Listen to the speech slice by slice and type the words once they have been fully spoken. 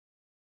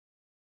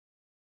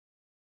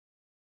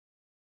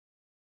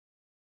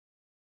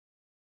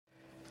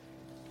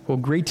Well,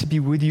 great to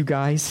be with you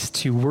guys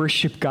to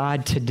worship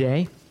God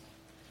today,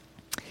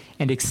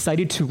 and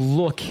excited to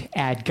look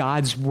at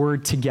God's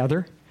Word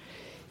together.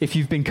 If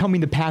you've been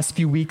coming the past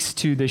few weeks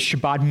to the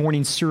Shabbat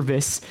morning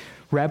service,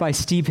 Rabbi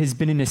Steve has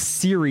been in a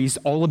series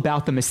all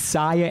about the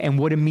Messiah and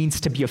what it means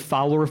to be a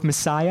follower of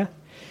Messiah.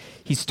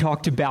 He's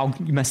talked about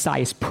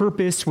Messiah's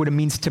purpose, what it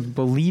means to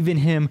believe in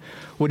him,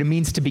 what it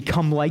means to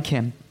become like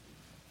him.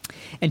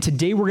 And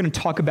today we're going to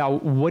talk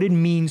about what it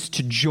means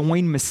to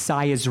join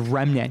Messiah's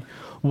remnant.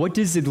 What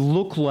does it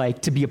look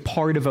like to be a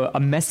part of a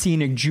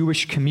Messianic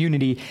Jewish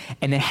community?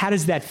 And then how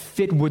does that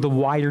fit with the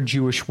wider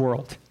Jewish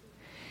world?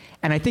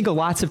 And I think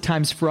lots of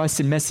times for us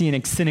in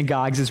Messianic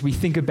synagogues, as we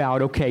think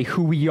about, okay,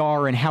 who we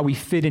are and how we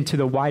fit into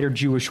the wider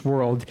Jewish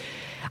world,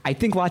 I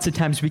think lots of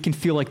times we can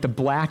feel like the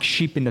black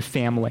sheep in the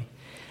family.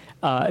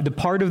 The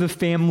part of the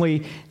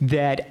family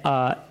that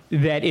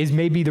is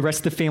maybe the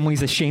rest of the family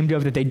is ashamed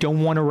of, that they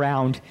don't want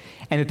around,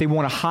 and that they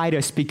want to hide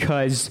us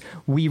because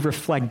we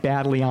reflect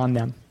badly on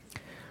them.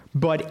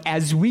 But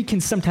as we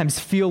can sometimes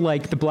feel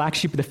like the black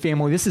sheep of the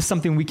family, this is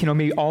something we can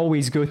maybe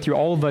always go through,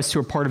 all of us who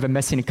are part of a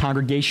Messianic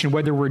congregation,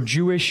 whether we're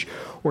Jewish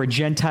or a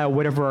Gentile,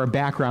 whatever our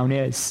background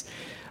is.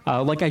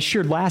 Like I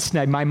shared last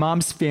night, my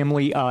mom's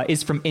family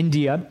is from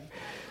India.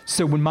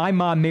 So when my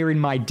mom married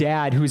my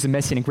dad, who's a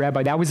Messianic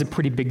rabbi, that was a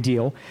pretty big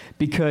deal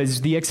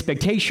because the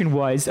expectation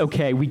was,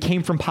 okay, we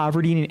came from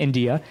poverty in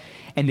India,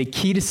 and the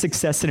key to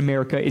success in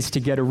America is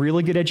to get a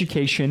really good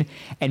education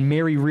and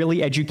marry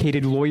really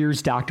educated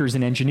lawyers, doctors,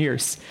 and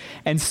engineers.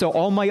 And so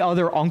all my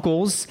other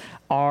uncles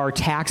are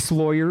tax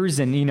lawyers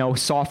and,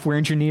 software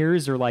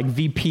engineers or like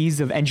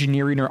VPs of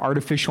engineering or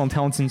artificial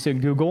intelligence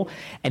at Google.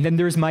 And then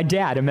there's my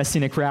dad, a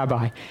Messianic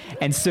rabbi.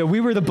 And so we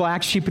were the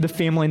black sheep of the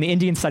family and the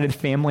Indian side of the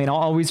family. And I'll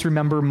always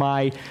remember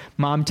my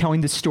mom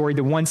telling the story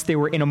that once they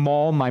were in a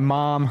mall, my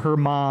mom, her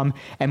mom,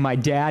 and my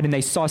dad, and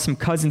they saw some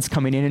cousins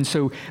coming in. And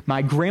so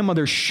my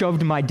grandmother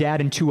shoved my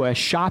dad into a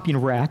shopping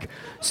rack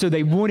so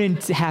they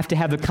wouldn't have to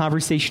have the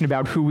conversation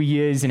about who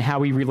he is and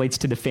how he relates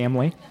to the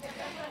family.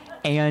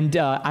 And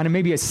on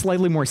maybe a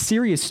slightly more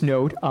serious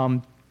note,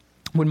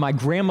 when my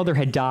grandmother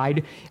had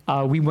died,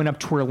 we went up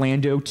to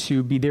Orlando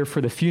to be there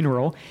for the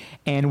funeral.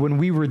 And when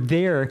we were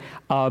there,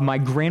 my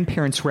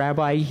grandparents'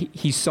 rabbi,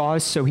 he saw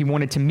us, so he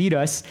wanted to meet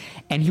us.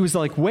 And he was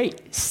like,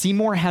 wait,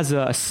 Seymour has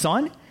a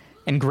son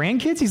and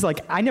grandkids? He's like,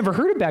 I never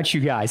heard about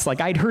you guys.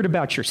 Like, I'd heard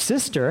about your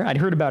sister. I'd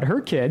heard about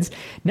her kids.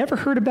 Never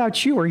heard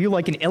about you. Are you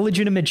like an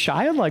illegitimate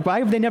child? Like, why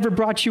have they never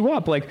brought you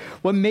up? Like,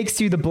 what makes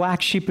you the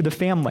black sheep of the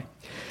family?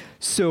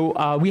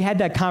 So we had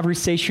that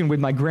conversation with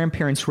my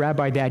grandparents'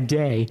 rabbi that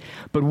day.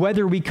 But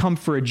whether we come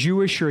from a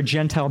Jewish or a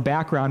Gentile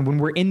background, when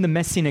we're in the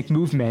Messianic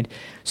movement,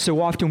 so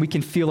often we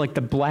can feel like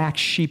the black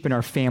sheep in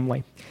our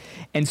family.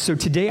 And so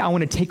today I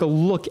want to take a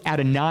look at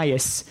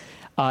Ananias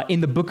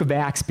in the book of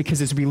Acts,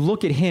 because as we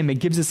look at him,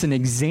 it gives us an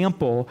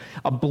example,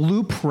 a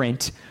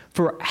blueprint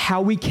for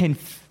how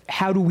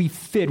do we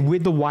fit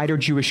with the wider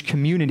Jewish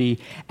community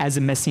as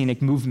a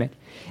Messianic movement.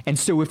 And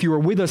so if you were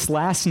with us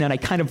last night, I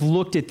kind of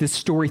looked at this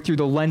story through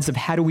the lens of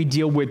how do we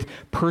deal with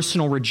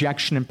personal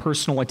rejection and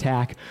personal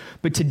attack.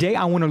 But today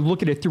I want to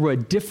look at it through a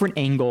different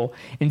angle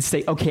and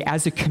say, okay,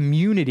 as a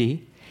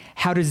community,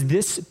 how does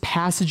this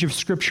passage of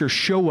Scripture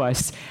show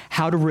us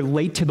how to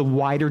relate to the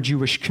wider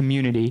Jewish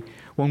community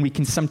when we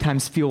can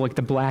sometimes feel like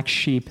the black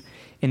sheep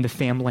in the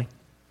family?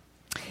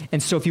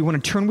 And so if you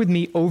want to turn with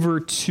me over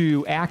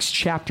to Acts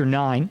chapter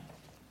 9,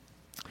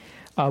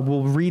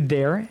 we'll read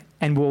there,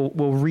 and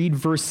we'll read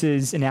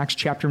verses in Acts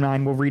chapter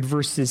 9, we'll read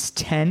verses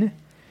 10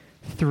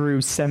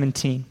 through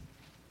 17.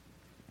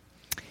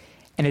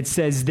 And it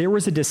says, there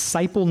was a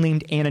disciple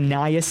named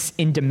Ananias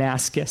in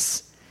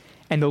Damascus,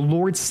 and the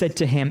Lord said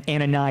to him,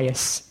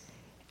 Ananias.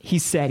 He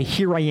said,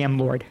 here I am,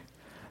 Lord.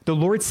 The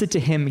Lord said to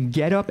him,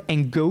 get up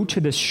and go to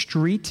the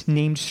street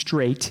named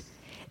Straight,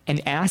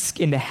 and ask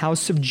in the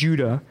house of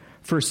Judah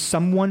for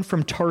someone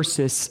from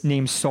Tarsus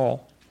named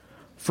Saul.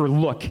 For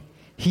look,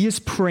 he is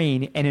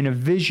praying, and in a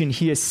vision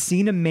he has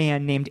seen a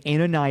man named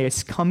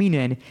Ananias coming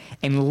in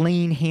and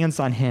laying hands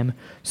on him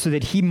so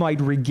that he might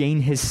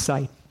regain his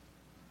sight.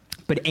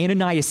 But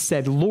Ananias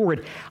said,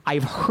 Lord,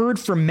 I've heard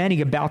from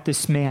many about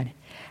this man,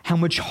 how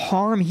much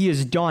harm he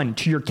has done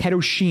to your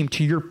Kedoshim,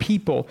 to your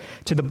people,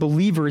 to the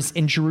believers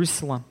in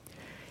Jerusalem.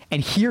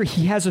 And here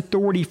he has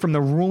authority from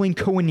the ruling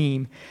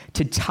Kohanim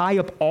to tie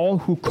up all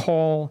who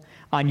call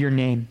on your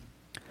name.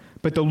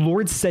 But the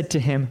Lord said to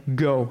him,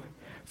 go,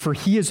 for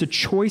he is a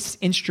choice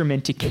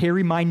instrument to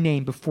carry my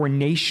name before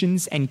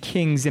nations and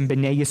kings in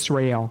Bnei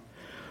Israel.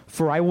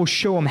 For I will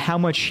show him how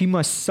much he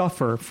must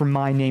suffer for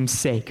my name's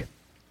sake.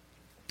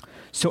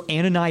 So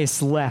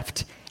Ananias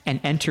left and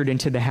entered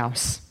into the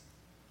house.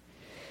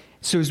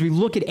 So as we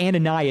look at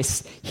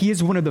Ananias, he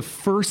is one of the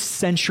first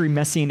century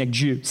Messianic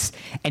Jews.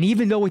 And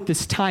even though at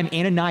this time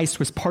Ananias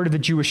was part of the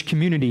Jewish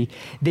community,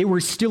 they were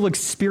still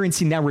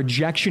experiencing that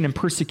rejection and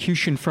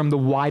persecution from the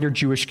wider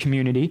Jewish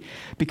community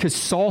because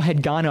Saul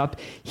had gone up.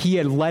 He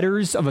had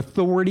letters of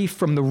authority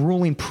from the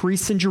ruling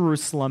priests in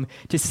Jerusalem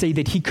to say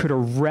that he could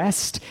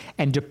arrest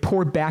and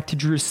deport back to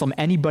Jerusalem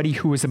anybody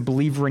who was a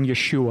believer in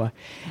Yeshua.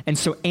 And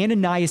so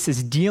Ananias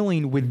is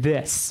dealing with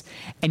this,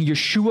 and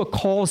Yeshua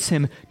calls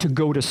him to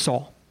go to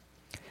Saul.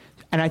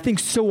 And I think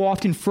so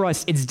often for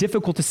us, it's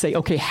difficult to say,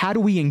 okay, how do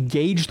we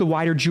engage the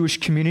wider Jewish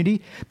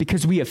community?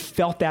 Because we have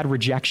felt that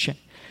rejection,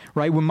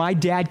 right? When my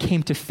dad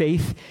came to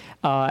faith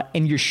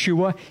in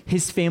Yeshua,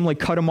 his family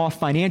cut him off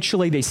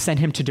financially. They sent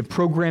him to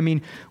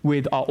deprogramming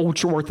with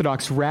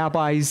ultra-Orthodox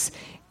rabbis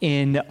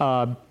in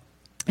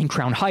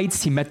Crown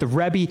Heights. He met the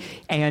Rebbe,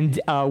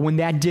 and when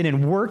that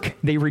didn't work,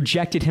 they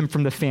rejected him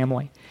from the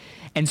family.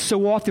 And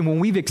so often when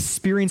we've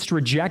experienced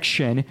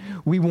rejection,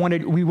 we want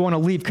to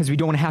leave because we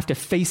don't want to have to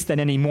face that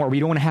anymore.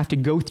 We don't want to have to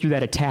go through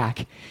that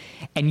attack.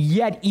 And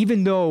yet,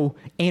 even though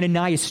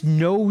Ananias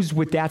knows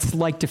what that's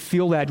like to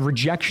feel that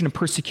rejection and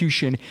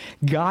persecution,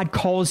 God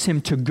calls him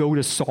to go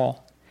to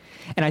Saul.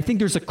 And I think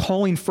there's a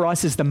calling for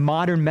us as the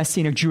modern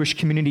Messianic Jewish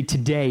community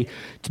today,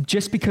 to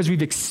just because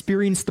we've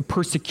experienced the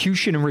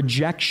persecution and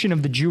rejection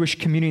of the Jewish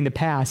community in the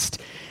past,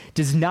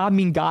 does not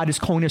mean God is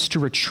calling us to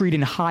retreat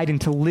and hide and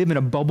to live in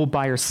a bubble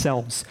by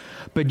ourselves.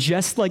 But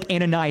just like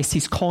Ananias,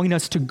 he's calling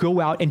us to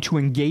go out and to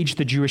engage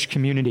the Jewish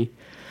community.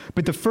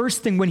 But the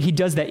first thing when he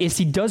does that is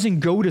he doesn't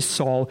go to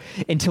Saul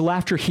until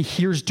after he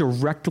hears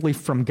directly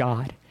from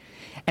God.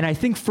 And I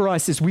think for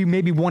us, as we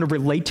maybe want to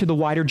relate to the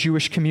wider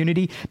Jewish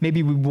community,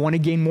 maybe we want to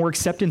gain more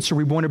acceptance, or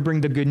we want to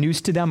bring the good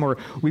news to them, or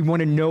we want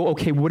to know,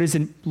 okay, what is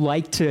it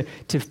like to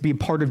be a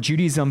part of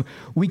Judaism?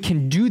 We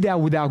can do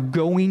that without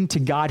going to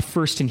God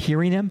first and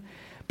hearing him,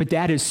 but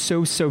that is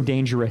so, so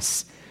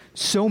dangerous.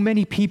 So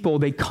many people,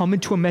 they come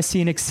into a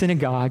Messianic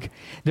synagogue,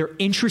 they're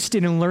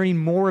interested in learning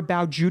more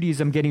about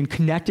Judaism, getting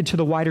connected to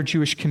the wider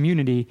Jewish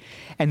community,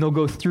 and they'll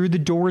go through the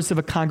doors of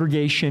a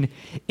congregation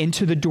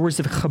into the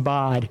doors of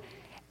Chabad.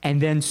 And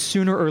then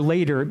sooner or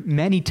later,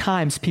 many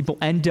times people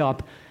end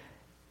up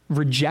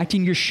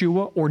rejecting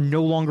Yeshua or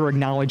no longer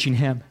acknowledging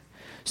him.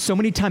 So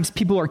many times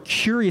people are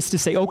curious to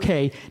say,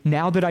 okay,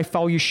 now that I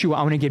follow Yeshua,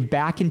 I want to get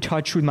back in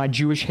touch with my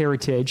Jewish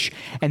heritage.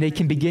 And they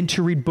can begin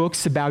to read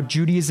books about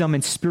Judaism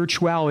and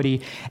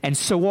spirituality. And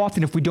so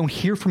often, if we don't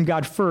hear from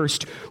God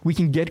first, we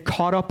can get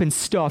caught up in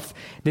stuff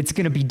that's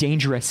going to be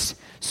dangerous.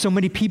 So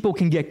many people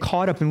can get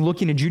caught up in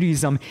looking at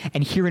Judaism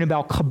and hearing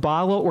about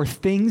Kabbalah or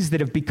things that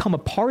have become a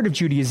part of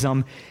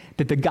Judaism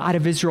that the God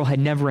of Israel had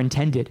never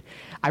intended.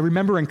 I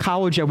remember in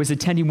college, I was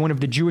attending one of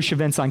the Jewish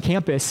events on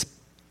campus,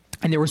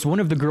 and there was one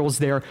of the girls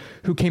there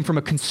who came from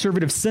a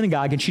conservative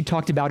synagogue, and she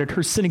talked about at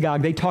her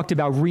synagogue, they talked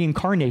about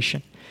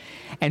reincarnation.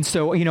 And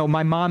so,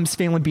 my mom's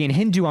family being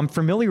Hindu, I'm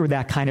familiar with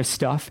that kind of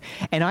stuff.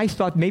 And I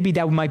thought maybe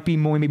that might be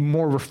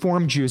more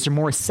Reformed Jews or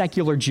more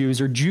secular Jews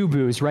or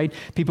Jew-boos, right?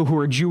 People who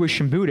are Jewish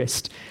and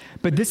Buddhist.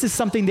 But this is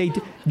something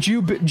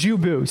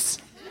Jew-boos.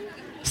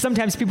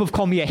 Sometimes people have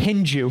called me a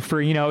Hindu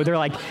for, they're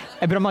like,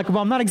 but I'm like, well,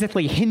 I'm not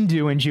exactly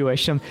Hindu and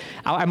Jewish. I'm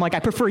like, I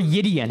prefer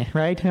Yidian,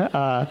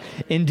 right?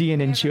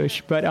 Indian and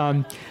Jewish. But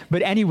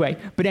anyway,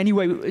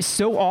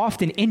 so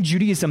often in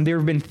Judaism, there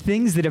have been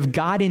things that have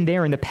got in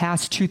there in the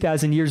past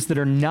 2,000 years that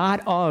are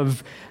not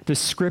of the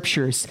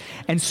scriptures.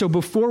 And so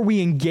before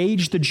we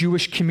engage the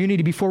Jewish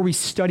community, before we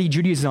study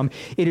Judaism,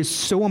 it is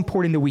so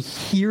important that we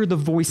hear the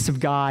voice of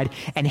God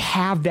and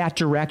have that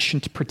direction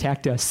to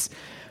protect us.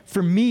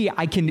 For me,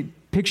 I can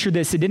picture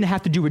this. It didn't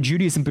have to do with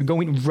Judaism, but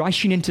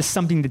rushing into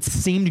something that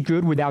seemed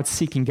good without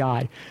seeking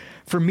God.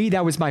 For me,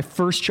 that was my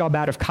first job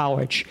out of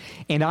college.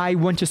 And I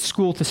went to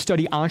school to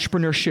study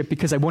entrepreneurship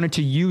because I wanted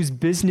to use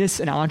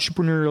business and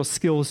entrepreneurial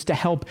skills to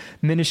help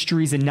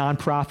ministries and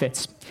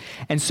nonprofits.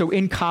 And so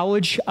in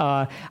college,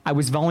 I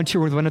was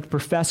volunteering with one of the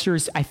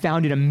professors. I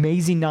found an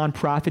amazing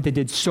nonprofit that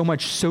did so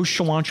much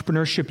social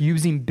entrepreneurship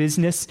using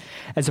business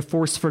as a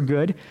force for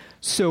good.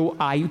 So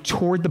I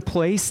toured the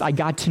place. I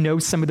got to know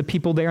some of the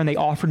people there, and they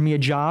offered me a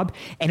job.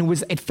 And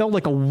it felt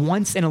like a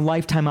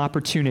once-in-a-lifetime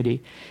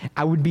opportunity.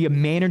 I would be a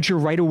manager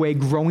right away,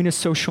 growing a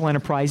social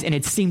enterprise, and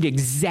it seemed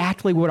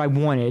exactly what I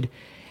wanted.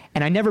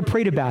 And I never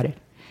prayed about it.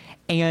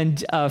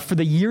 And for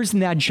the years in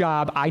that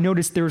job, I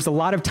noticed there was a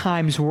lot of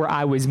times where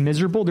I was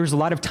miserable. There's a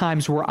lot of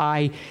times where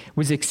I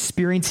was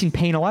experiencing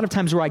pain, a lot of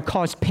times where I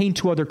caused pain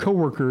to other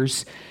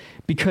coworkers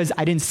because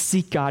I didn't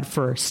seek God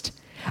first.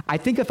 I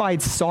think if I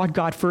had sought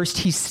God first,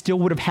 he still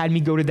would have had me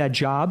go to that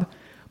job,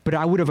 but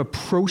I would have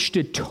approached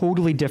it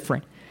totally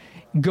different.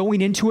 Going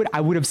into it,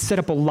 I would have set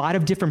up a lot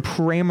of different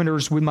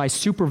parameters with my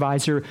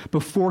supervisor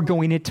before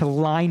going in to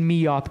line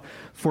me up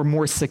for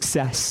more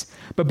success.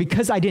 But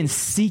because I didn't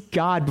seek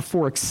God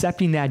before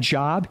accepting that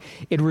job,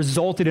 it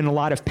resulted in a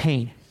lot of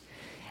pain.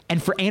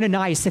 And for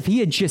Ananias, if he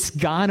had just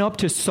gone up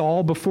to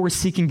Saul before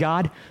seeking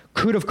God,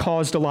 could have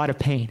caused a lot of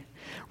pain.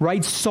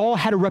 right? Saul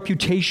had a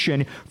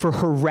reputation for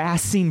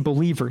harassing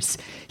believers.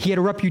 He had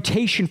a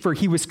reputation for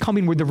he was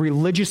coming with the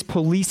religious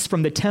police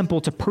from the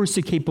temple to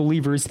persecute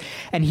believers,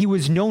 and he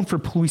was known for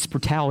police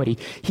brutality.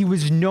 He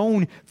was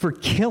known for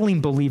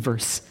killing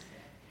believers.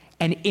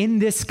 And in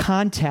this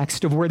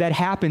context of where that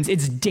happens,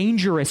 it's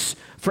dangerous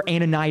for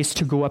Ananias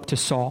to go up to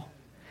Saul.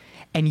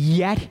 And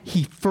yet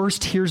he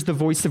first hears the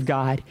voice of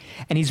God,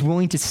 and he's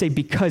willing to say,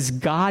 because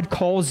God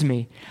calls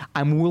me,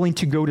 I'm willing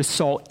to go to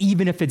Saul,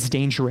 even if it's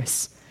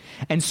dangerous.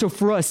 And so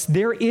for us,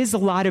 there is a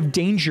lot of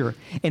danger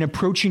in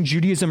approaching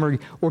Judaism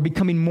or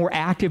becoming more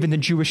active in the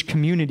Jewish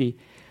community.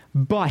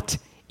 But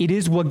it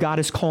is what God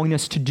is calling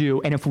us to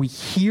do. And if we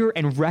hear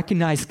and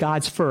recognize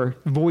God's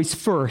voice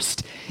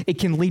first, it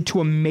can lead to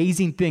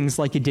amazing things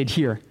like it did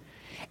here.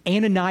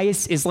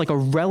 Ananias is like a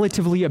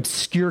relatively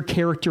obscure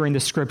character in the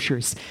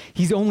scriptures.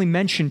 He's only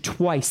mentioned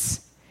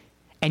twice.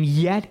 And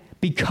yet,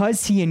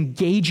 because he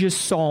engages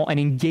Saul and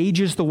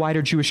engages the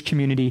wider Jewish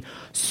community,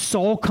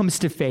 Saul comes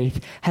to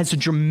faith, has a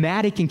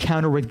dramatic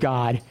encounter with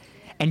God,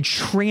 and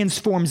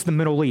transforms the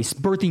Middle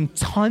East, birthing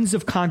tons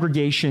of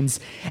congregations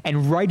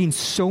and writing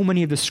so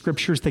many of the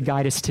scriptures that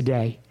guide us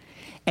today.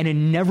 And it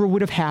never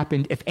would have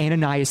happened if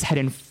Ananias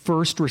hadn't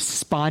first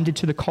responded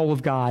to the call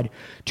of God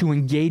to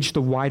engage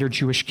the wider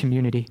Jewish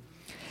community.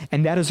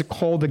 And that is a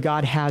call that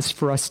God has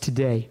for us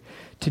today,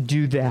 to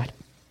do that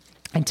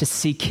and to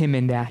seek him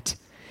in that.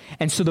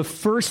 And so the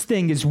first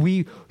thing is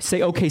we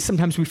say, okay,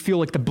 sometimes we feel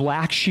like the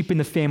black sheep in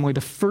the family.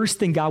 The first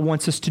thing God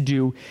wants us to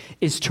do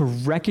is to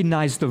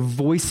recognize the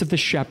voice of the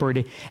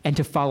shepherd and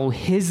to follow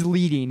his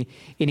leading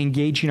in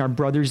engaging our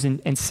brothers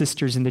and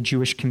sisters in the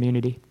Jewish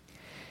community.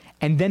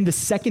 And then the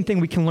second thing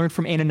we can learn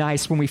from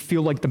Ananias when we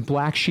feel like the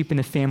black sheep in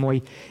the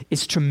family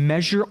is to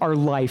measure our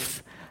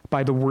life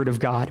by the word of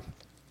God.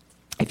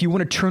 If you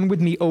want to turn with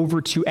me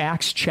over to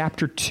Acts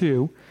chapter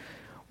 2,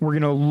 we're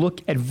going to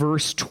look at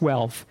verse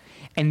 12.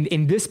 And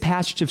in this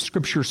passage of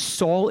scripture,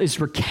 Saul is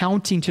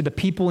recounting to the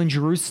people in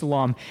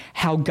Jerusalem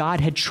how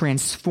God had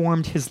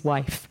transformed his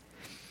life.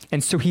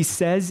 And so he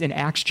says in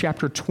Acts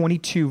chapter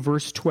 22,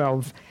 verse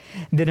 12,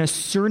 then a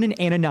certain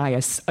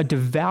Ananias, a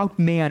devout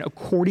man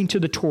according to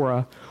the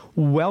Torah,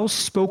 well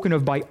spoken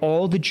of by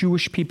all the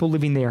Jewish people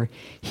living there,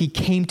 he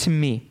came to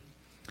me.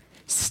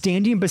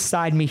 Standing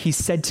beside me, he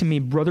said to me,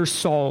 Brother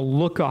Saul,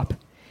 look up.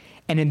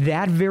 And in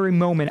that very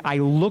moment, I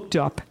looked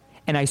up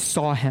and I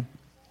saw him.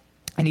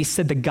 And he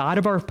said, the God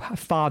of our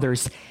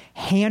fathers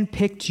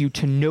handpicked you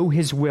to know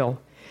his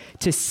will,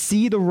 to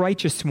see the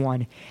righteous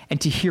one, and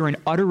to hear an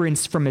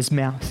utterance from his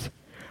mouth.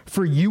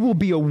 For you will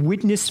be a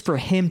witness for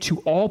him to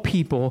all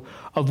people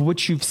of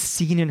what you've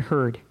seen and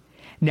heard.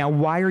 Now,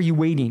 why are you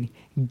waiting?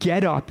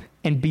 Get up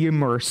and be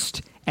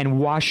immersed and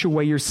wash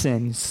away your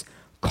sins,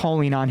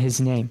 calling on his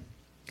name.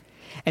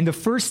 And the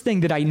first thing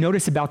that I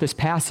notice about this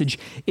passage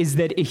is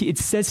that it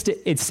says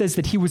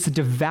that he was a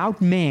devout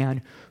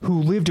man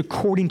who lived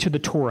according to the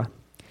Torah.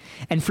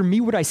 And for me,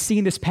 what I see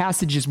in this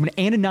passage is when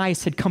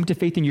Ananias had come to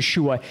faith in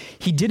Yeshua,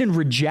 he didn't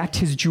reject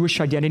his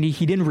Jewish identity.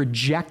 He didn't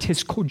reject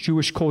his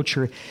Jewish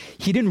culture.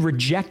 He didn't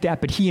reject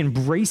that, but he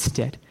embraced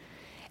it.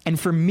 And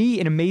for me,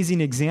 an amazing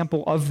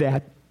example of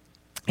that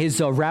is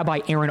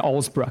Rabbi Aaron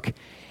Alsbrook.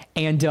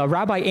 And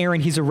Rabbi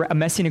Aaron, he's a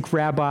Messianic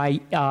rabbi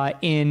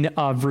in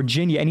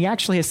Virginia, and he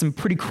actually has some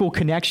pretty cool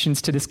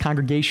connections to this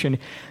congregation,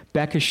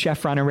 Becca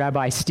Sheffron and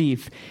Rabbi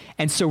Steve.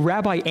 And so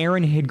Rabbi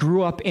Aaron had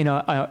grew up in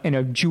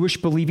a Jewish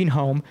believing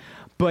home,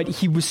 but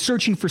he was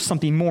searching for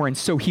something more. And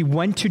so he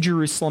went to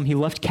Jerusalem. He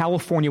left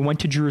California, went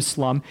to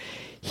Jerusalem.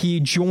 He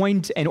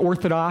joined an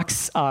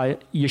Orthodox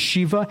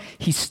yeshiva.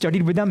 He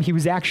studied with them. He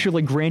was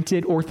actually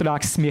granted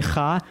Orthodox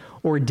smicha,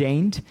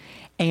 ordained.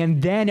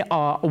 And then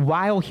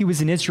while he was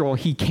in Israel,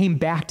 he came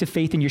back to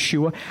faith in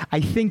Yeshua.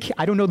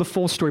 I don't know the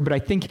full story, but I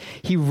think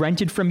he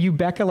rented from you,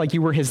 Becca, like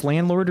you were his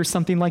landlord or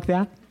something like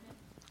that.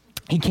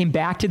 He came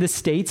back to the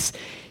States.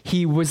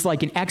 He was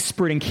like an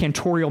expert in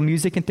cantorial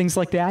music and things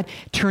like that.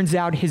 Turns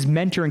out his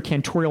mentor in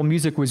cantorial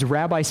music was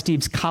Rabbi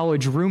Steve's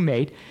college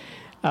roommate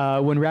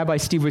when Rabbi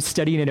Steve was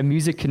studying at a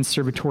music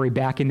conservatory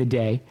back in the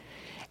day.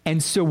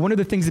 And so one of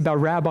the things about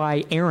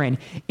Rabbi Aaron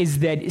is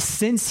that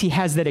since he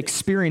has that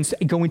experience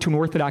going to an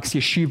Orthodox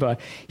yeshiva,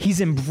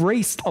 he's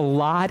embraced a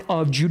lot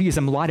of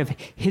Judaism, a lot of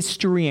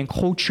history and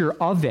culture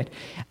of it.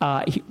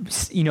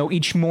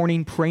 Each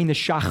morning praying the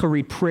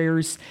Shacharit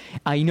prayers,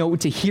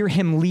 to hear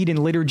him lead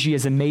in liturgy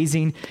is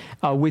amazing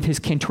with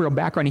his cantorial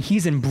background. And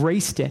he's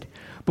embraced it.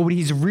 But what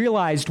he's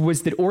realized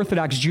was that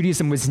Orthodox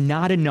Judaism was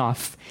not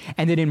enough,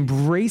 and that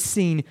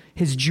embracing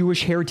his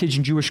Jewish heritage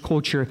and Jewish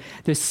culture,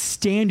 the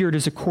standard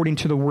is according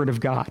to the Word of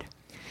God.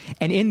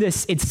 And in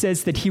this, it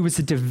says that he was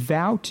a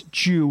devout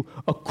Jew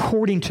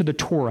according to the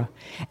Torah.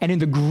 And in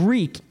the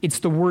Greek, it's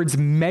the words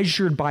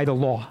measured by the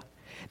law.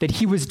 That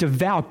he was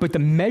devout, but the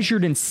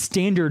measured and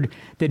standard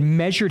that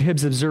measured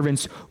his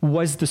observance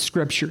was the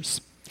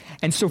Scriptures.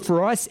 And so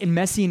for us in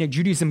Messianic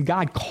Judaism,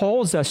 God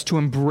calls us to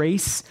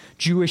embrace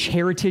Jewish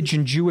heritage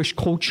and Jewish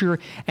culture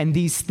and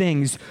these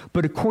things,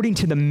 but according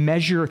to the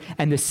measure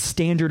and the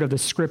standard of the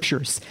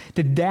scriptures.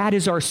 That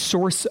is our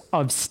source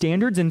of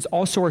standards and it's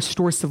also our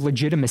source of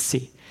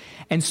legitimacy.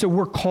 And so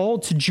we're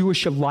called to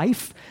Jewish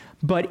life,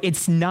 but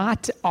it's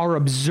not our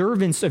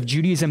observance of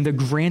Judaism that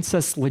grants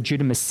us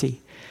legitimacy.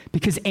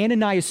 Because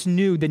Ananias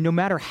knew that no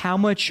matter how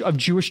much of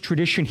Jewish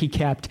tradition he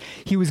kept,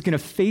 he was going to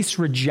face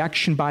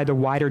rejection by the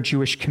wider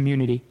Jewish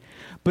community.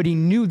 But he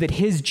knew that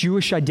his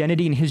Jewish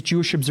identity and his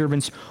Jewish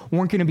observance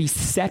weren't going to be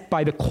set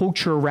by the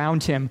culture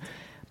around him,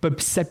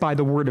 but set by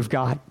the Word of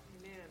God.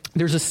 Amen.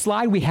 There's a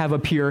slide we have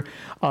up here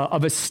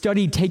of a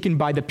study taken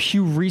by the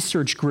Pew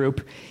Research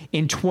Group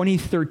in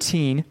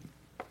 2013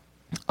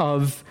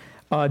 of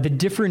the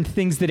different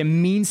things that it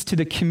means to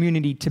the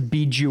community to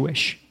be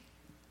Jewish.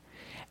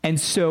 And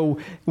so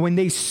when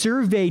they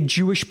surveyed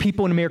Jewish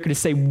people in America to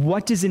say,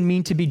 what does it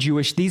mean to be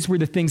Jewish? These were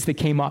the things that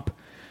came up.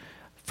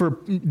 For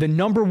the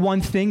number one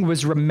thing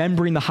was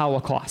remembering the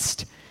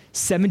Holocaust.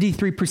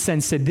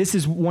 73% said this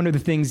is one of the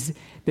things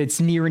that's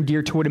near and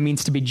dear to what it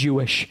means to be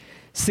Jewish.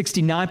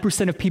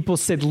 69% of people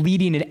said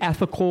leading an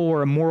ethical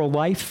or a moral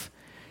life.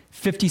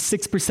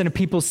 56% of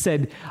people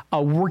said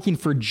working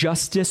for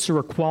justice or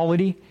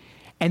equality.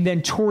 And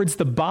then towards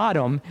the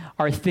bottom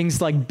are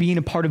things like being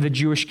a part of the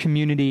Jewish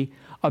community,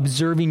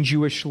 observing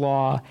Jewish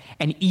law,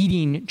 and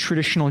eating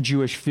traditional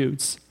Jewish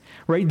foods,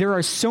 right? There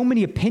are so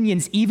many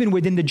opinions, even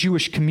within the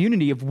Jewish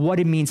community, of what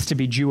it means to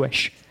be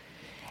Jewish.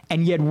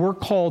 And yet we're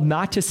called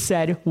not to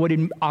set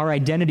our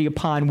identity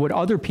upon what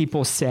other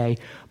people say,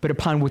 but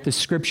upon what the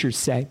scriptures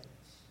say.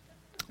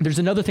 There's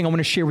another thing I want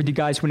to share with you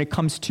guys when it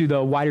comes to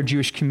the wider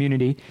Jewish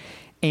community.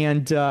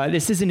 And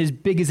this isn't as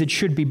big as it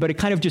should be, but it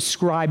kind of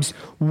describes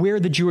where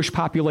the Jewish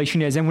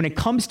population is. And when it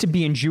comes to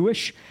being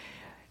Jewish,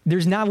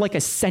 there's not like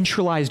a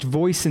centralized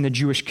voice in the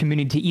Jewish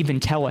community to even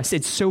tell us.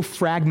 It's so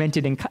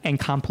fragmented and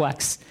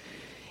complex.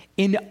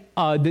 In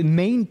the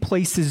main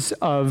places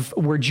of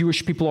where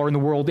Jewish people are in the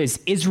world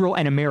is Israel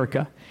and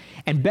America.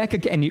 And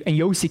Becca and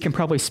Yossi can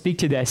probably speak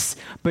to this,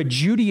 but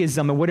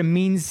Judaism and what it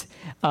means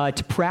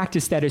to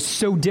practice that is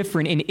so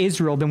different in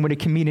Israel than what it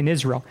can mean in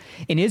Israel.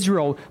 In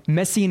Israel,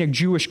 Messianic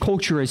Jewish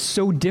culture is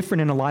so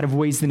different in a lot of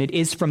ways than it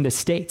is from the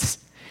States.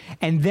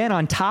 And then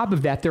on top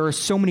of that, there are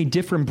so many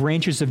different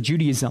branches of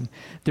Judaism.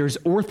 There's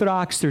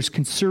Orthodox, there's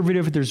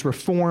Conservative, there's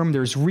Reform,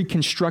 there's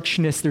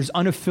Reconstructionist, there's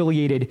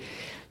unaffiliated.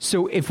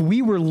 So if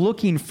we were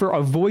looking for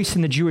a voice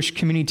in the Jewish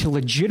community to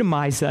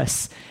legitimize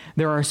us,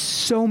 there are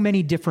so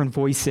many different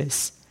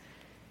voices.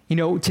 You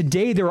know,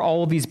 today there are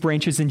all of these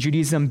branches in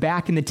Judaism.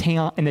 Back in the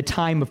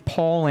time of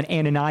Paul and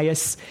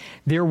Ananias,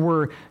 there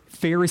were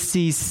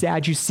Pharisees,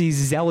 Sadducees,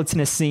 Zealots,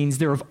 and Essenes.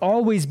 There have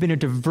always been a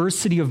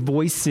diversity of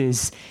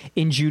voices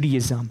in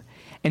Judaism.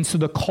 And so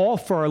the call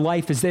for our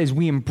life is that as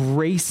we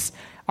embrace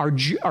our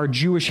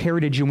Jewish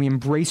heritage and we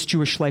embrace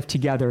Jewish life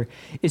together,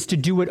 is to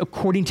do it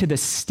according to the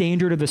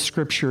standard of the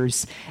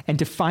scriptures and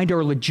to find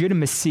our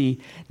legitimacy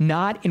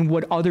not in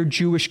what other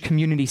Jewish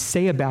communities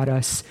say about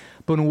us,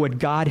 but in what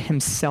God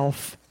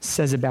himself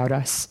says about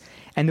us.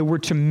 And that we're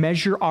to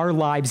measure our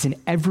lives in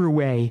every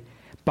way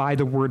by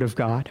the word of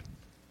God.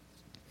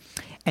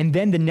 And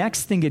then the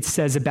next thing it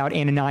says about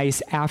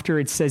Ananias after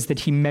it says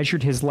that he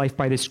measured his life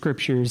by the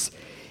scriptures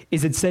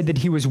is it said that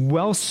he was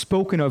well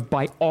spoken of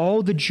by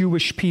all the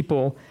Jewish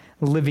people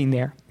living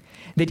there.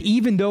 That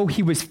even though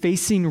he was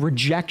facing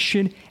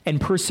rejection and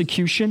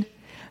persecution,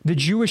 the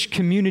Jewish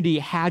community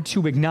had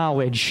to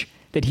acknowledge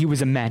that he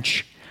was a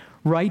mensch,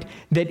 right?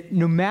 That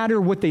no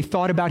matter what they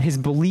thought about his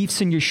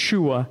beliefs in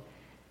Yeshua,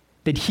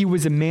 that he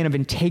was a man of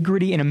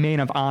integrity and a man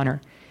of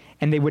honor,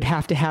 and they would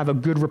have to have a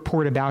good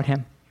report about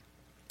him.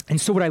 And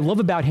so what I love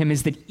about him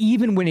is that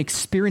even when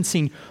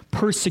experiencing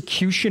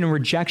persecution and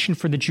rejection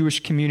for the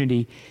Jewish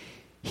community,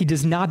 he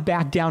does not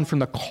back down from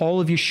the call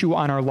of Yeshua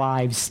on our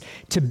lives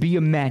to be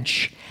a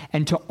mensch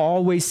and to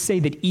always say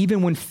that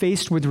even when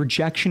faced with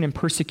rejection and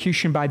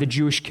persecution by the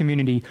Jewish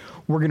community,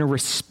 we're going to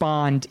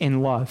respond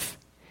in love.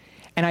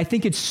 And I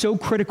think it's so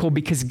critical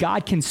because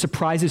God can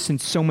surprise us in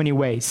so many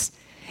ways.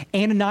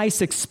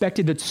 Ananias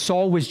expected that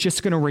Saul was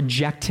just going to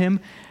reject him,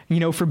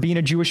 for being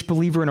a Jewish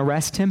believer and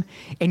arrest him.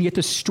 And yet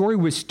the story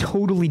was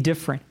totally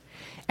different.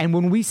 And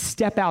when we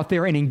step out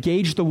there and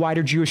engage the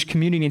wider Jewish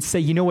community and say,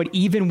 you know what,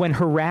 even when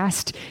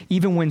harassed,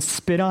 even when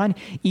spit on,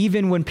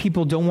 even when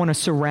people don't want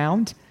us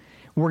around,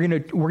 we're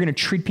gonna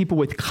treat people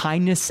with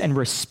kindness and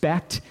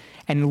respect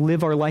and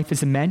live our life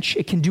as a mensch,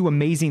 it can do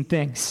amazing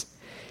things.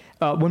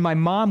 When my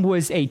mom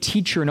was a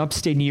teacher in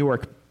upstate New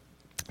York,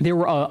 there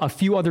were a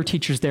few other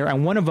teachers there,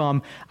 and one of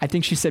them, I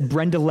think she said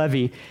Brenda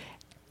Levy,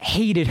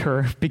 hated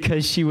her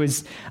because she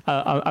was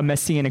a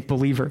Messianic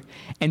believer.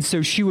 And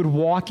so she would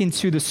walk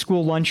into the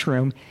school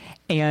lunchroom,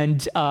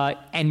 and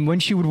when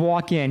she would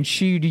walk in,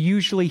 she'd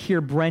usually hear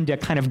Brenda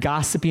kind of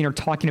gossiping or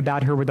talking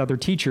about her with other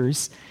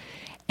teachers.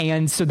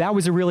 And so that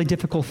was a really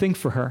difficult thing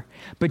for her.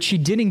 But she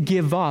didn't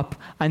give up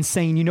on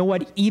saying, you know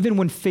what, even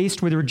when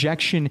faced with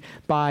rejection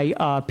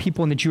by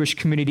people in the Jewish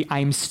community, I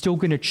am still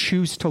going to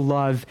choose to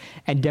love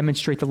and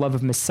demonstrate the love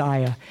of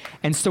Messiah.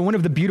 And so one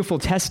of the beautiful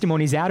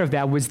testimonies out of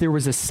that was there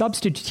was a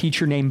substitute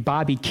teacher named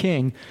Bobby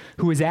King,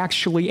 who was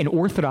actually an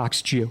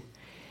Orthodox Jew.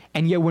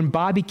 And yet when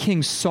Bobby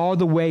King saw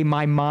the way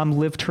my mom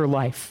lived her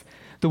life,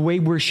 the way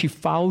where she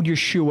followed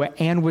Yeshua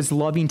and was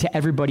loving to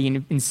everybody,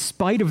 and in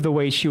spite of the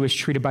way she was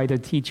treated by the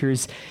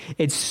teachers,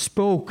 it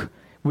spoke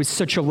with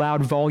such a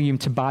loud volume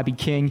to Bobby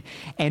King.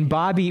 And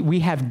Bobby, we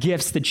have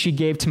gifts that she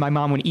gave to my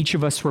mom when each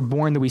of us were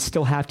born that we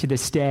still have to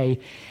this day.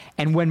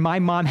 And when my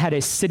mom had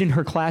to sit in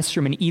her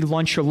classroom and eat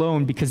lunch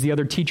alone because the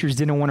other teachers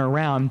didn't want her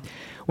around,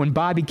 when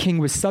Bobby King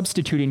was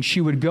substituting,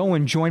 she would go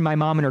and join my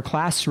mom in her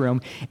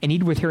classroom and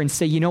eat with her and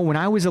say, you know, when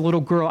I was a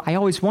little girl, I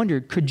always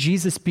wondered, could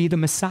Jesus be the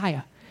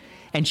Messiah?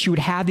 And she would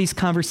have these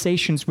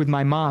conversations with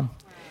my mom.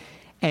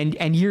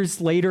 And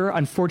years later,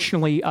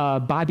 unfortunately,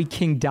 Bobby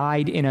King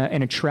died in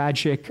a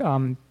tragic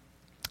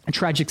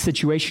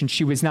situation.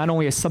 She was not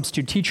only a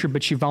substitute teacher,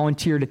 but she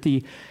volunteered at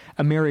the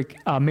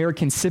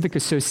American Civic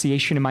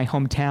Association in my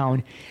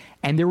hometown.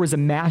 And there was a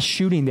mass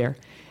shooting there.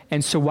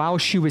 And so while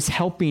she was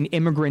helping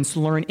immigrants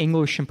learn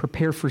English and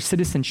prepare for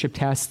citizenship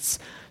tests,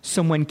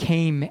 someone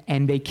came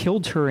and they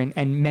killed her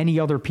and many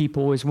other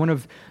people. It was one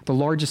of the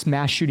largest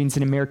mass shootings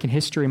in American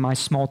history in my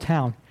small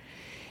town.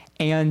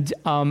 And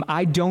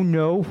I don't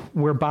know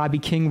where Bobby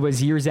King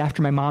was years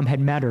after my mom had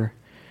met her,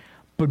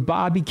 but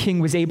Bobby King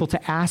was able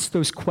to ask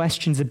those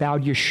questions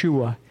about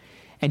Yeshua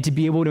and to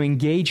be able to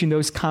engage in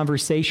those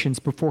conversations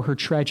before her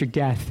tragic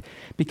death.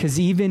 Because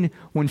even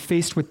when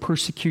faced with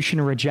persecution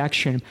or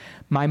rejection,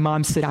 my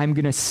mom said, I'm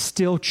going to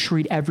still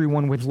treat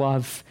everyone with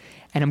love,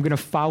 and I'm going to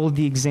follow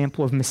the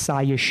example of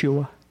Messiah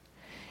Yeshua.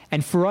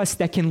 And for us,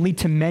 that can lead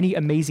to many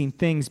amazing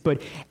things.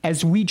 But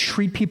as we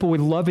treat people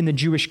with love in the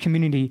Jewish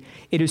community,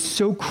 it is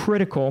so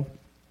critical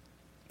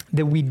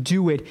that we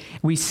do it.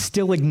 We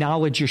still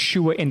acknowledge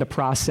Yeshua in the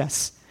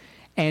process.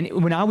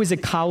 And when I was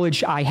at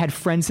college, I had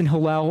friends in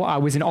Hillel. I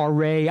was an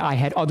RA. I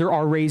had other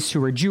RAs who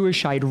were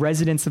Jewish. I had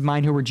residents of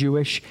mine who were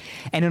Jewish.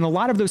 And in a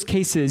lot of those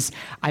cases,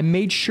 I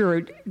made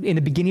sure in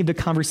the beginning of the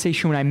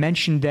conversation when I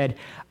mentioned that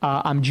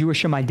I'm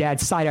Jewish on my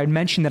dad's side, I would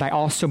mention that I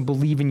also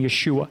believe in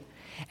Yeshua.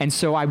 And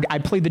so I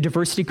played the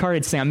diversity card.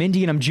 I'd say, I'm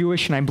Indian, I'm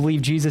Jewish, and I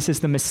believe Jesus is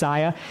the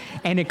Messiah.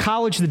 And at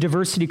college, the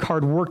diversity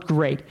card worked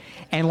great.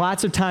 And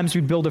lots of times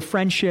we'd build a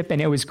friendship,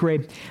 and it was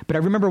great. But I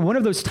remember one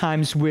of those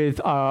times with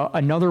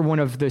another one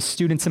of the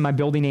students in my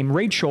building named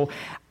Rachel,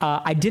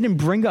 I didn't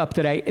bring up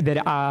that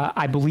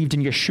I believed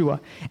in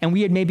Yeshua. And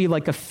we had maybe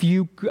like a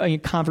few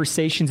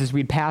conversations as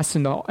we'd pass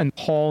in the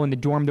hall in the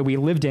dorm that we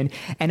lived in.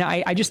 And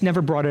I just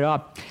never brought it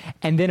up.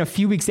 And then a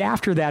few weeks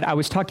after that, I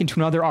was talking to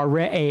another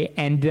RA,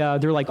 and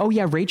they're like, oh,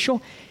 yeah,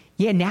 Rachel,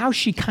 yeah, now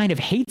she kind of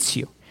hates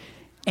you.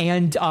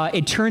 And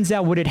it turns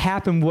out what had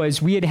happened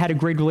was we had a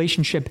great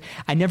relationship.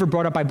 I never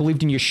brought up I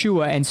believed in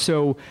Yeshua. And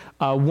so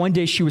one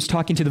day she was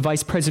talking to the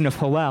vice president of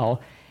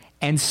Hillel.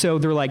 And so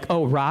they're like,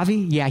 oh, Ravi?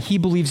 Yeah, he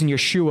believes in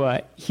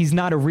Yeshua. He's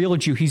not a real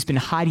Jew. He's been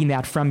hiding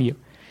that from you.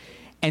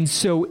 And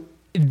so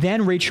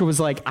then Rachel was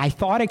like, I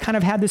thought I kind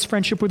of had this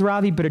friendship with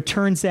Ravi, but it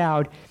turns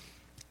out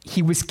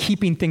he was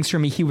keeping things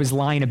from me. He was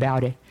lying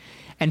about it.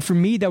 And for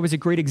me, that was a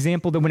great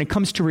example that when it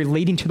comes to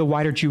relating to the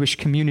wider Jewish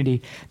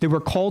community, that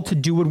we're called to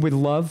do it with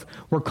love.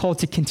 We're called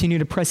to continue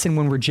to press in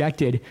when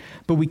rejected,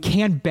 but we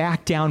can't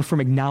back down from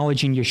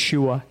acknowledging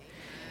Yeshua.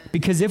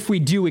 Because if we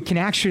do, it can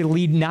actually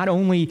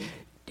lead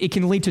it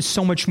can lead to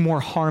so much more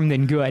harm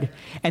than good.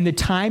 And the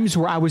times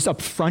where I was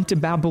upfront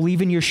about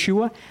believing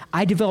Yeshua,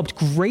 I developed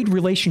great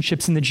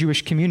relationships in the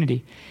Jewish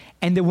community.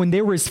 And that when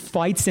there was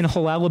fights in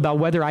Hillel about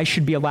whether I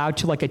should be allowed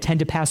to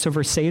attend a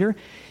Passover Seder,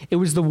 it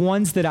was the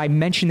ones that I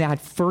mentioned that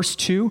first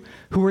to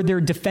who were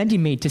there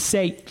defending me to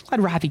say,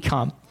 let Ravi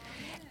come.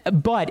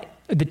 But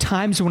the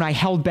times when I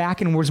held back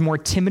and was more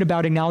timid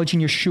about acknowledging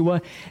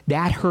Yeshua,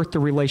 that hurt the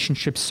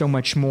relationship so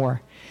much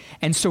more.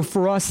 And so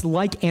for us,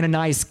 like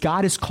Ananias,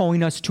 God is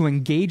calling us to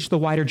engage the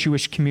wider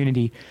Jewish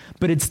community.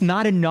 But it's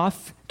not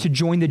enough to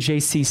join the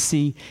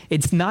JCC.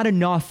 It's not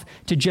enough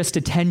to just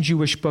attend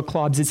Jewish book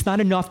clubs. It's not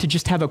enough to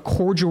just have a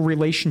cordial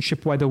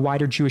relationship with the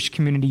wider Jewish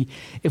community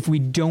if we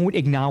don't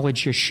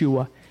acknowledge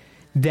Yeshua.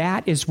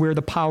 That is where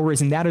the power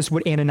is, and that is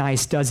what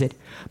Ananias does it.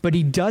 But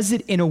he does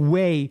it in a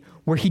way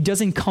where he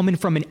doesn't come in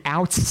from an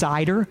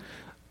outsider.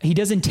 He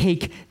doesn't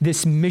take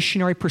this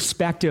missionary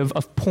perspective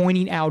of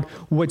pointing out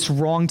what's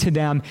wrong to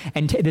them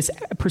and this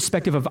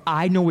perspective of,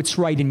 I know what's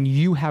right and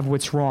you have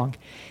what's wrong.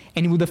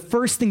 And the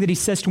first thing that he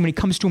says to him when he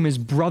comes to him is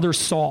brother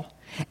Saul.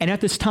 And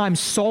at this time,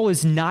 Saul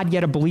is not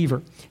yet a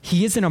believer.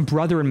 He isn't a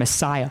brother in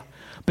Messiah,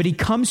 but he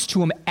comes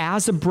to him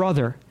as a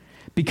brother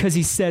because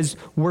he says,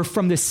 we're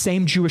from the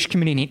same Jewish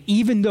community. And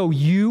even though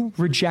you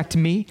reject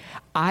me,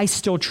 I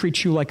still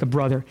treat you like a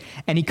brother.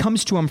 And he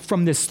comes to him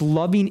from this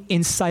loving,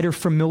 insider,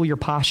 familiar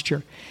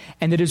posture.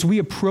 And that as we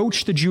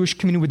approach the Jewish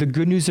community with the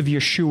good news of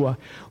Yeshua,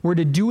 we're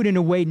to do it in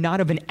a way not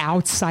of an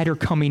outsider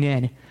coming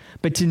in,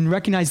 but to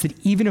recognize that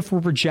even if we're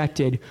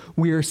rejected,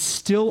 we are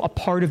still a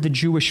part of the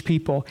Jewish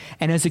people.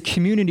 And as a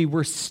community,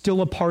 we're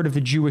still a part of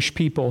the Jewish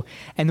people.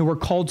 And that we're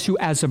called to,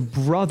 as a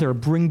brother,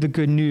 bring the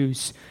good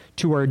news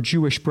to our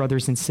Jewish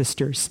brothers and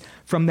sisters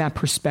from that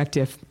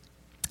perspective.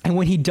 And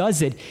when he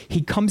does it,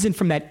 he comes in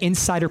from that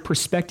insider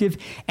perspective,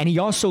 and he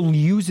also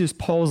uses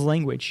Paul's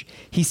language.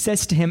 He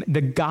says to him, the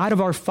God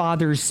of our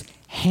fathers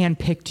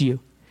handpicked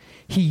you.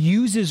 He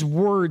uses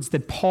words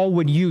that Paul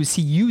would use.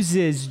 He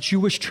uses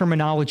Jewish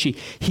terminology.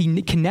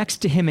 He connects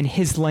to him in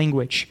his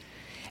language.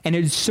 And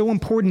it is so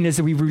important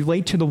as we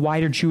relate to the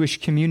wider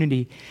Jewish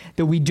community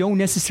that we don't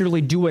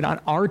necessarily do it on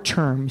our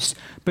terms,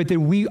 but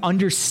that we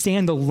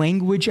understand the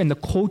language and the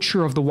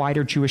culture of the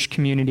wider Jewish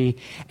community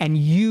and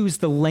use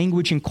the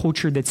language and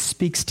culture that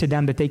speaks to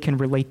them that they can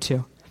relate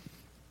to.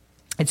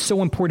 It's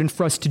so important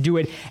for us to do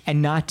it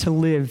and not to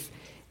live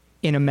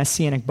in a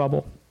messianic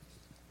bubble.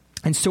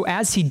 And so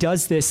as he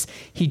does this,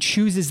 he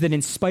chooses that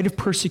in spite of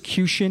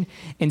persecution,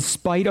 in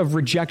spite of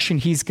rejection,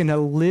 he's going to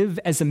live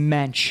as a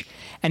mensch.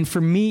 And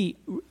for me,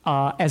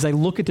 as I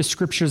look at the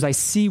scriptures, I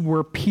see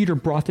where Peter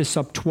brought this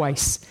up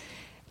twice.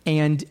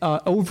 And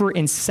over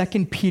in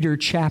 2 Peter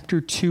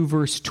chapter 2,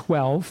 verse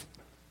 12,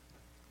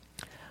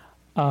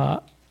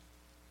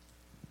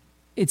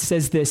 it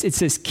says this. It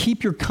says,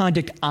 keep your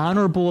conduct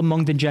honorable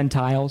among the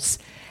Gentiles.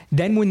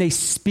 Then when they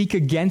speak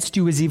against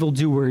you as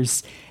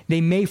evildoers,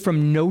 they may,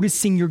 from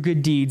noticing your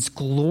good deeds,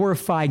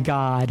 glorify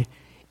God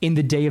in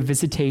the day of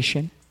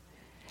visitation.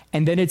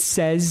 And then it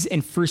says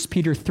in 1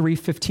 Peter 3,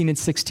 15 and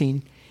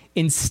 16,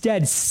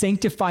 instead,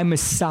 sanctify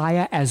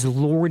Messiah as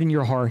Lord in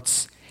your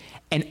hearts,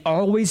 and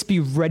always be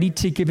ready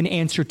to give an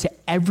answer to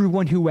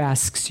everyone who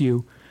asks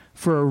you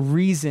for a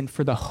reason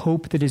for the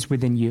hope that is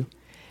within you,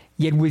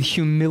 yet with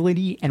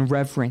humility and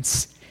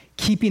reverence,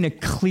 keeping a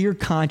clear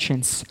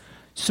conscience,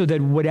 so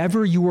that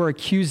whatever you are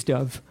accused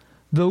of,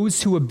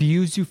 those who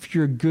abuse you for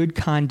your good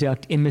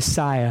conduct in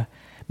Messiah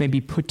may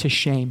be put to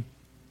shame.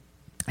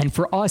 And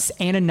for us,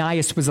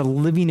 Ananias was a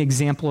living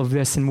example of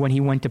this and when he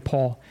went to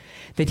Paul,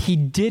 that he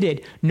did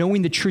it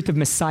knowing the truth of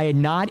Messiah,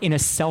 not in a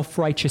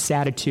self-righteous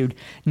attitude,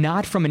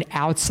 not from an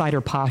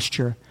outsider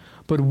posture,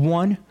 but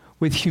one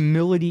with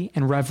humility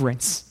and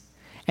reverence.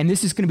 And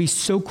this is going to be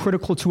so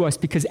critical to us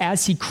because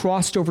as he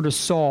crossed over to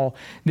Saul,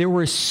 there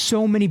were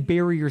so many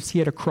barriers he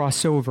had to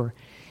cross over.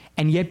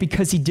 And yet,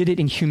 because he did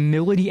it in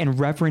humility and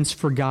reverence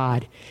for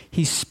God,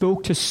 he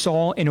spoke to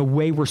Saul in a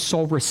way where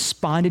Saul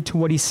responded to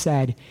what he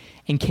said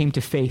and came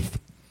to faith.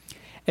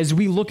 As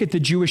we look at the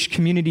Jewish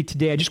community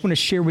today, I just want to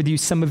share with you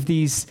some of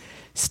these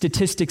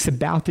statistics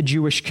about the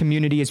Jewish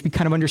community as we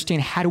kind of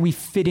understand how do we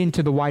fit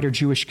into the wider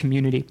Jewish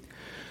community.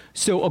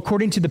 So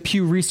according to the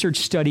Pew Research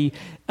study,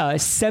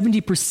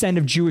 70%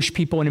 of Jewish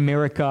people in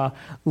America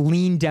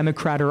lean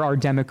Democrat or are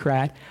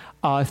Democrat.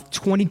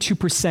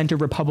 22% are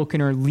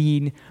Republican or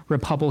lean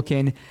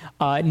Republican.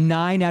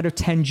 9 out of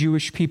 10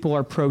 Jewish people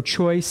are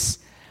pro-choice.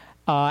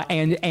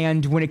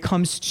 And when it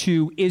comes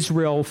to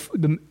Israel,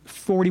 the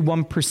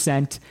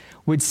 41%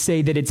 would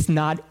say that it's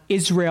not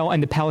Israel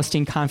and the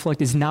Palestine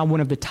conflict is not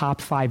one of the top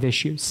 5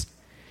 issues.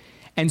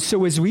 And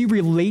so as we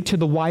relate to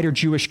the wider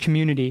Jewish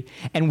community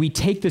and we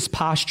take this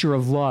posture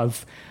of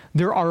love,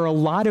 there are a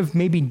lot of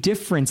maybe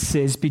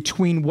differences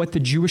between what the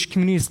Jewish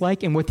community is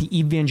like and what the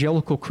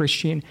evangelical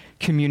Christian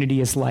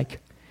community is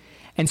like.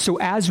 And so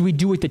as we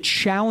do it, the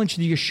challenge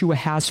that Yeshua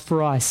has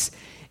for us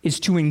is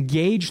to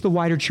engage the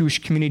wider Jewish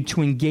community,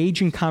 to engage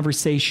in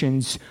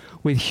conversations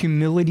with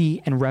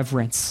humility and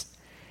reverence,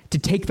 to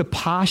take the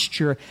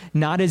posture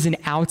not as an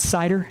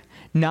outsider,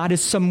 not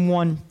as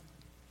someone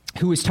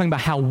who is talking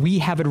about how we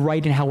have it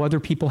right and how other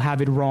people have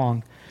it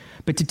wrong,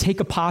 but to take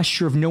a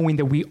posture of knowing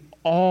that we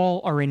all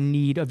are in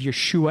need of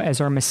Yeshua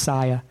as our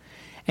Messiah,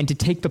 and to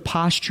take the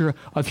posture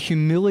of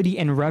humility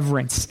and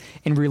reverence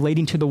in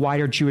relating to the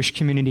wider Jewish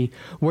community,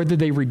 whether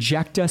they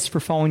reject us for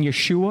following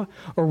Yeshua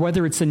or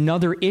whether it's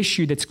another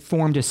issue that's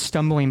formed a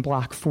stumbling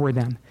block for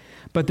them.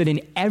 But that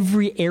in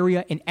every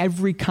area, in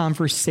every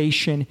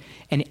conversation,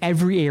 in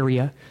every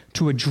area,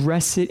 to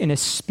address it in a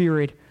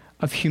spirit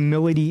of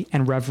humility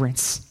and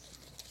reverence.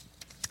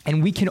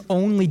 And we can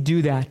only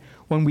do that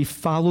when we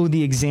follow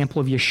the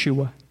example of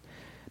Yeshua,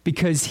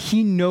 because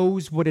he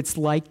knows what it's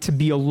like to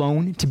be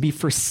alone, to be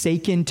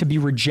forsaken, to be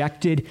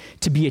rejected,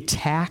 to be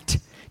attacked,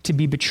 to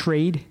be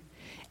betrayed.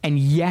 And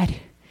yet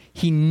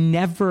he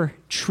never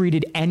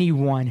treated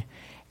anyone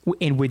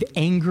with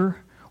anger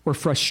or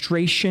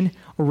frustration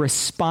or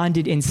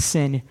responded in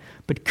sin,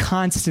 but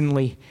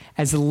constantly,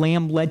 as the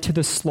lamb led to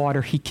the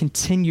slaughter, he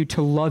continued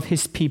to love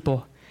his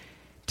people,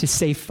 to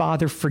say,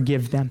 Father,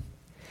 forgive them.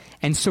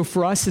 And so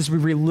for us, as we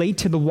relate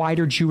to the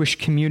wider Jewish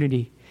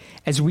community,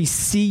 as we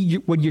see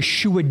what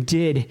Yeshua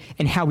did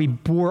and how he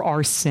bore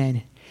our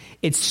sin,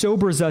 It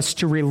sobers us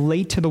to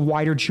relate to the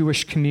wider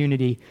Jewish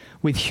community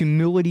with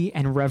humility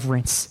and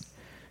reverence,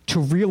 to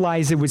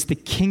realize it was the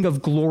King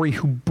of Glory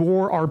who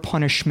bore our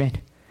punishment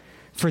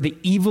for the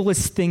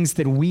evilest things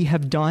that we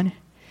have done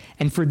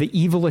and for the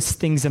evilest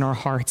things in our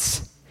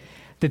hearts.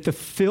 That the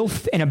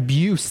filth and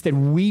abuse that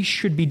we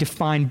should be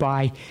defined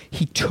by,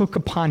 he took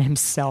upon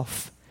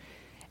himself.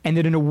 And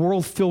that in a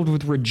world filled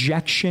with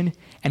rejection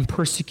and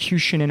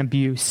persecution and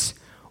abuse,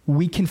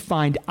 we can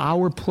find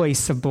our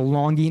place of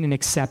belonging and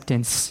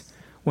acceptance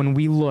when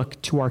we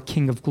look to our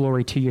King of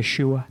Glory, to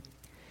Yeshua.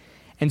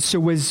 And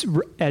so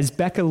as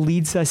Becca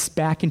leads us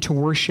back into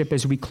worship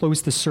as we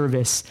close the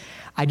service,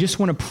 I just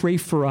want to pray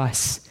for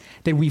us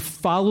that we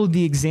follow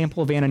the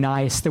example of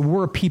Ananias, that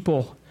we're a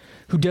people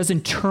who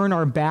doesn't turn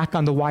our back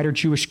on the wider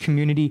Jewish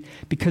community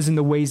because in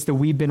the ways that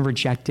we've been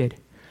rejected,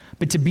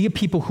 but to be a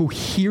people who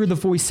hear the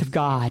voice of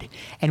God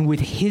and with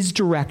his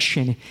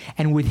direction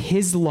and with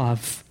his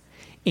love,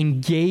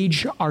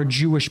 engage our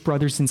Jewish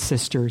brothers and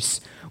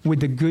sisters with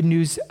the good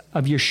news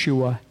of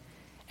Yeshua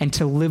and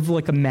to live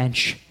like a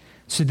mensch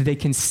so that they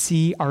can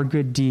see our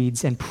good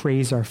deeds and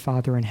praise our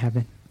Father in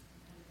heaven.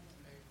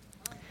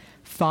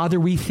 Father,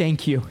 we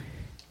thank you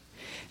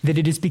that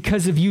it is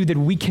because of you that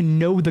we can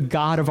know the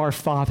God of our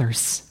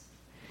fathers.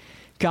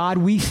 God,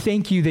 we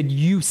thank you that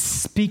you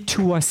speak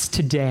to us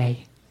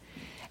today.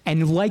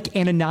 And like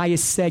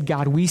Ananias said,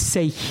 God, we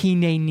say,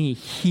 Hineni,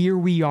 here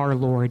we are,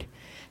 Lord.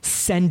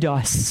 Send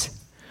us.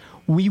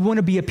 We want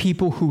to be a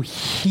people who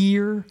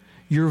hear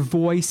your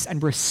voice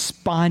and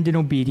respond in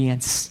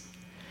obedience.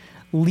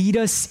 Lead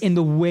us in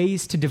the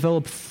ways to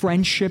develop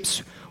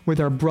friendships with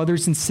our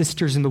brothers and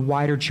sisters in the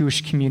wider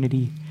Jewish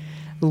community.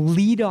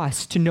 Lead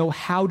us to know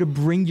how to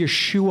bring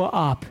Yeshua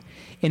up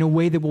in a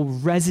way that will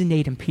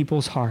resonate in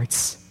people's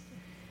hearts.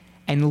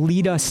 And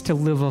lead us to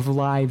live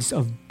lives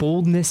of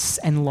boldness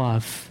and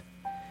love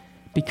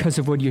because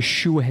of what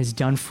Yeshua has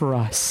done for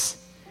us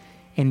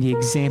and the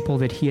example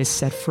that he has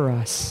set for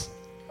us.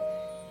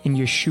 In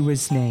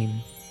Yeshua's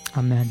name,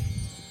 amen.